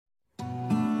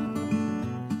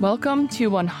Welcome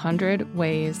to 100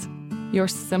 Ways, your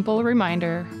simple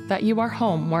reminder that you are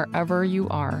home wherever you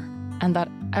are and that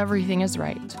everything is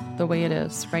right the way it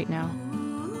is right now.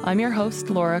 I'm your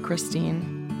host, Laura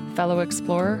Christine, fellow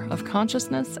explorer of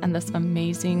consciousness and this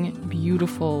amazing,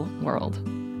 beautiful world.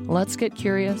 Let's get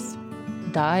curious,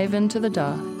 dive into the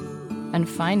duh, and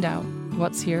find out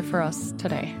what's here for us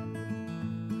today.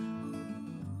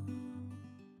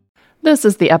 This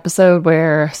is the episode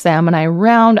where Sam and I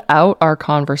round out our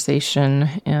conversation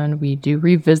and we do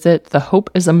revisit the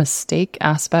hope is a mistake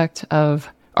aspect of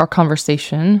our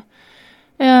conversation.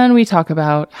 And we talk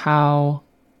about how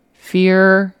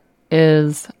fear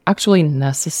is actually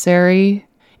necessary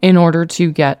in order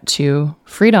to get to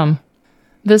freedom.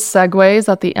 This segues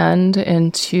at the end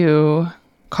into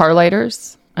car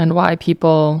lighters and why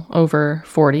people over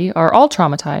 40 are all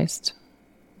traumatized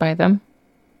by them.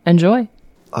 Enjoy.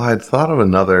 I'd thought of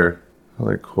another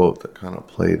quote that kind of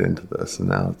played into this, and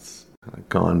now it's kind of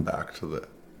gone back to the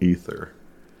ether.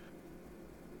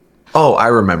 Oh, I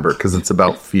remember, because it's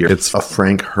about fear. It's a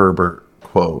Frank Herbert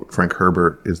quote. Frank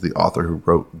Herbert is the author who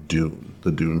wrote Dune,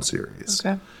 the Dune series.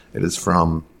 Okay. It is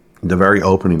from the very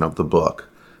opening of the book,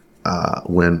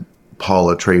 when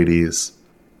Paul Atreides,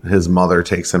 his mother,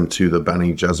 takes him to the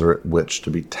Bene Gesserit witch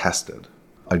to be tested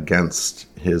against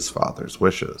his father's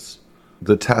wishes.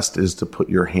 The test is to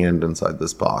put your hand inside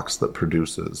this box that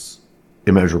produces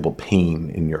immeasurable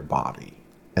pain in your body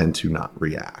and to not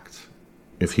react.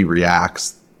 If he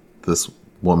reacts, this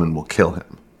woman will kill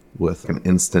him with an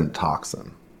instant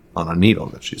toxin on a needle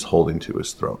that she's holding to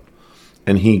his throat.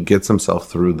 And he gets himself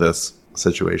through this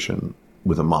situation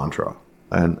with a mantra,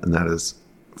 and that is,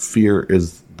 fear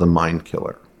is the mind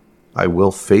killer. I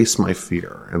will face my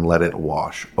fear and let it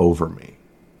wash over me.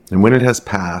 And when it has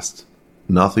passed,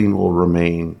 nothing will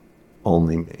remain,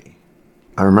 only me.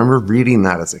 I remember reading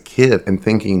that as a kid and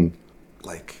thinking,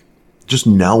 just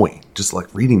knowing,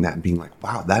 reading that and being like,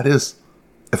 wow, that is,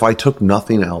 if I took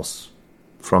nothing else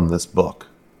from this book,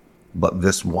 but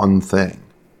this one thing,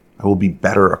 I will be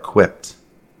better equipped.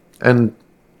 And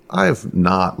I have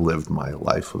not lived my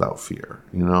life without fear,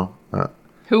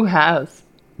 Who has?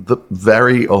 The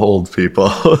very old people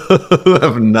who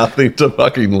have nothing to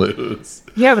fucking lose.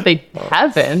 Yeah, but they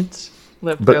haven't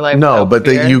lived their life. No, but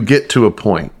fear. you get to a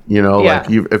point, Yeah.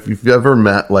 if you've ever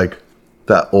met that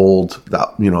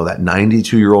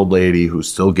 92-year-old lady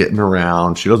who's still getting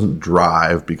around. She doesn't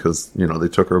drive because, they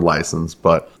took her license,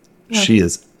 but she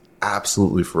is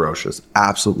absolutely ferocious,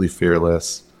 absolutely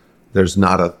fearless. There's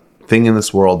not a thing in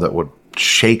this world that would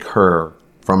shake her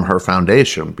from her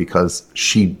foundation because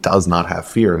she does not have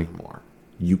fear anymore.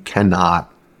 You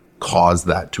cannot cause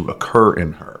that to occur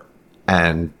in her.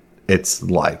 And it's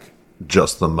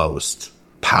just the most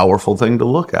powerful thing to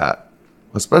look at,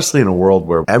 especially in a world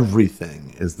where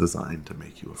everything is designed to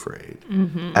make you afraid.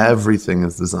 Mm-hmm. Everything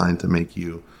is designed to make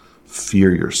you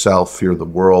fear yourself, fear the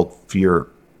world, fear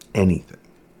anything.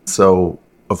 So,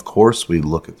 of course, we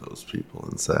look at those people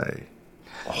and say,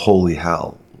 holy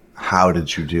hell, how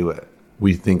did you do it?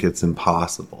 We think it's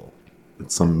impossible.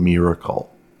 It's some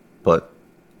miracle. But,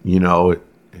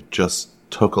 it just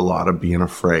took a lot of being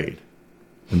afraid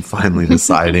and finally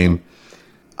deciding,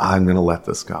 I'm going to let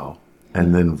this go.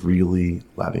 And then really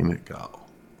letting it go.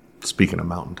 Speaking of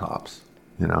mountaintops,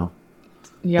 Yeah.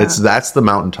 That's the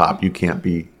mountaintop you can't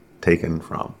be taken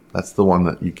from. That's the one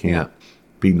that you can't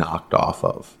be knocked off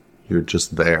of. You're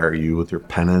just there, you with your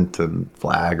pennant and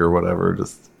flag or whatever,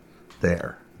 just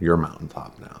there. You're a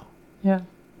mountaintop now. Yeah.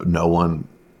 No one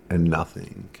and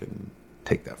nothing can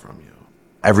take that from you.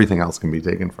 Everything else can be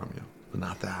taken from you, but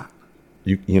not that.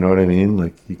 You know what I mean?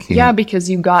 You can't. Yeah, because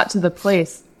you got to the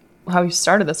place, how you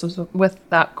started this was with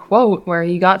that quote where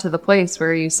you got to the place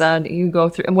where you said, you go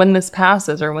through, and when this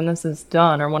passes or when this is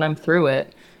done or when I'm through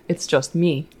it, it's just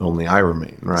me. Only I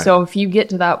remain, right? So if you get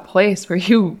to that place where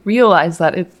you realize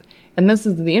that and this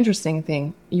is the interesting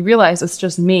thing, you realize it's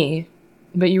just me,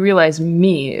 but you realize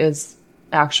me is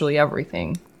actually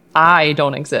everything. I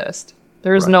don't exist.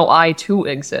 There is no I to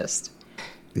exist.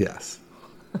 Yes.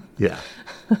 Yeah.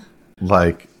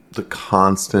 The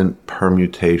constant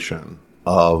permutation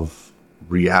of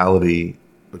reality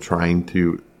trying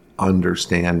to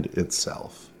understand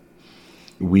itself.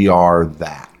 We are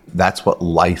that. That's what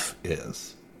life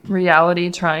is. Reality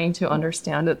trying to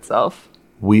understand itself.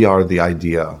 We are the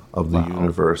idea of the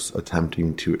universe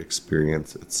attempting to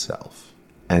experience itself.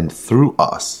 And through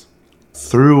us,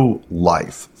 through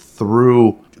life,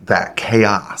 through that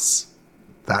chaos,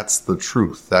 that's the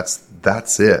truth.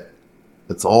 That's it.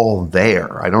 It's all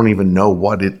there. I don't even know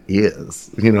what it is.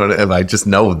 And I just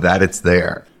know that it's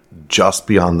there. Just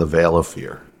beyond the veil of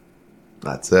fear.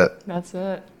 That's it. That's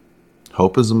it.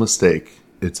 Hope is a mistake.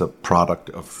 It's a product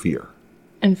of fear.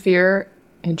 And fear,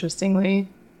 interestingly,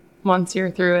 once you're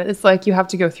through it, it's like you have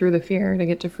to go through the fear to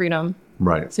get to freedom.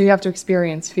 Right. So you have to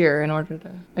experience fear in order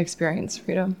to experience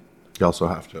freedom. You also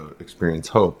have to experience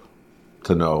hope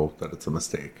to know that it's a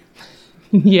mistake.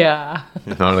 Yeah.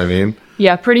 You know what I mean?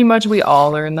 Yeah, pretty much we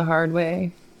all learn the hard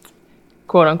way.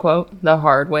 Quote unquote, the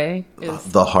hard way is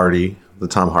The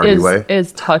Tom Hardy way.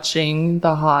 Is touching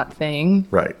the hot thing.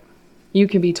 Right. You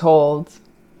can be told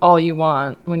all you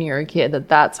want when you're a kid that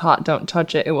that's hot, don't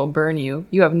touch it, it will burn you.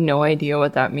 You have no idea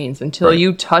what that means until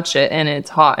you touch it and it's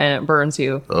hot and it burns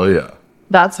you. Oh, yeah.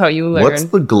 That's how you learn. What's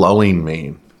the glowing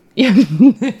mean?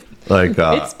 Like,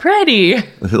 it's pretty.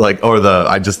 Like, or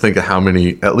I just think of how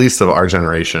many, at least of our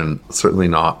generation, certainly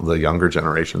not the younger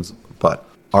generations, but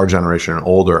our generation and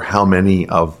older, how many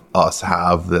of us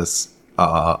have this,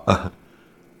 the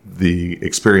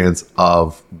experience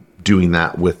of doing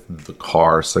that with the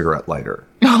car cigarette lighter.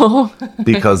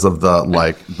 Because of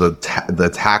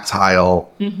the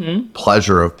tactile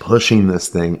pleasure of pushing this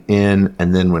thing in,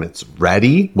 and then when it's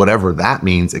ready, whatever that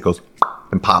means, it goes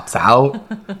and pops out,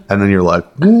 and then you're like,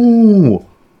 ooh,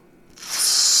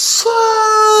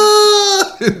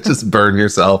 just burn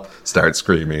yourself, start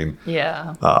screaming.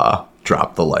 Yeah.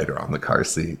 Drop the lighter on the car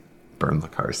seat, burn the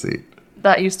car seat.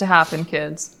 That used to happen,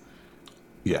 kids.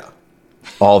 Yeah.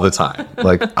 All the time.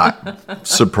 Like, I'm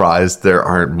surprised there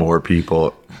aren't more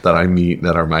people that I meet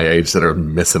that are my age that are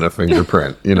missing a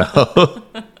fingerprint, you know?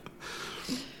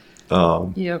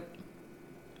 Yep.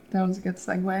 That was a good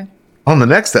segue. On the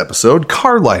next episode,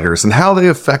 car lighters and how they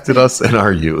affected us in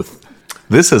our youth.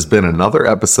 This has been another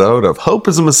episode of Hope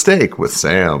is a Mistake with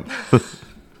Sam. I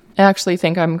actually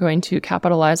think I'm going to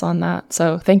capitalize on that.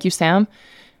 So thank you, Sam.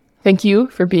 Thank you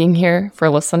for being here,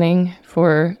 for listening,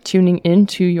 for tuning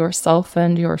into yourself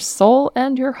and your soul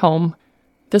and your home.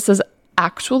 This has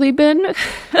actually been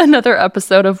another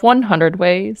episode of 100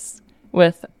 Ways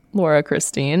with Laura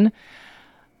Christine.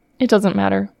 It doesn't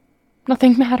matter.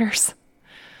 Nothing matters.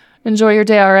 Enjoy your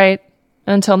day, all right?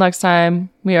 Until next time,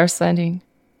 we are sending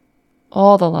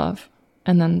all the love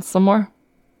and then some more.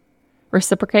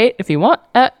 Reciprocate if you want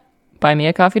at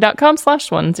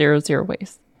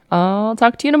buymeacoffee.com/100ways. I'll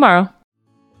talk to you tomorrow.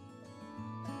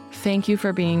 Thank you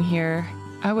for being here.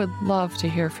 I would love to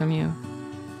hear from you.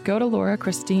 Go to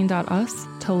laurachristine.us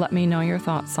to let me know your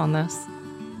thoughts on this.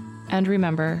 And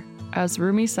remember, as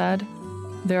Rumi said,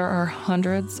 there are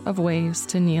hundreds of ways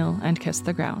to kneel and kiss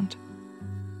the ground.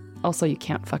 Also, you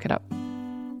can't fuck it up.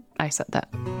 I said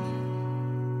that.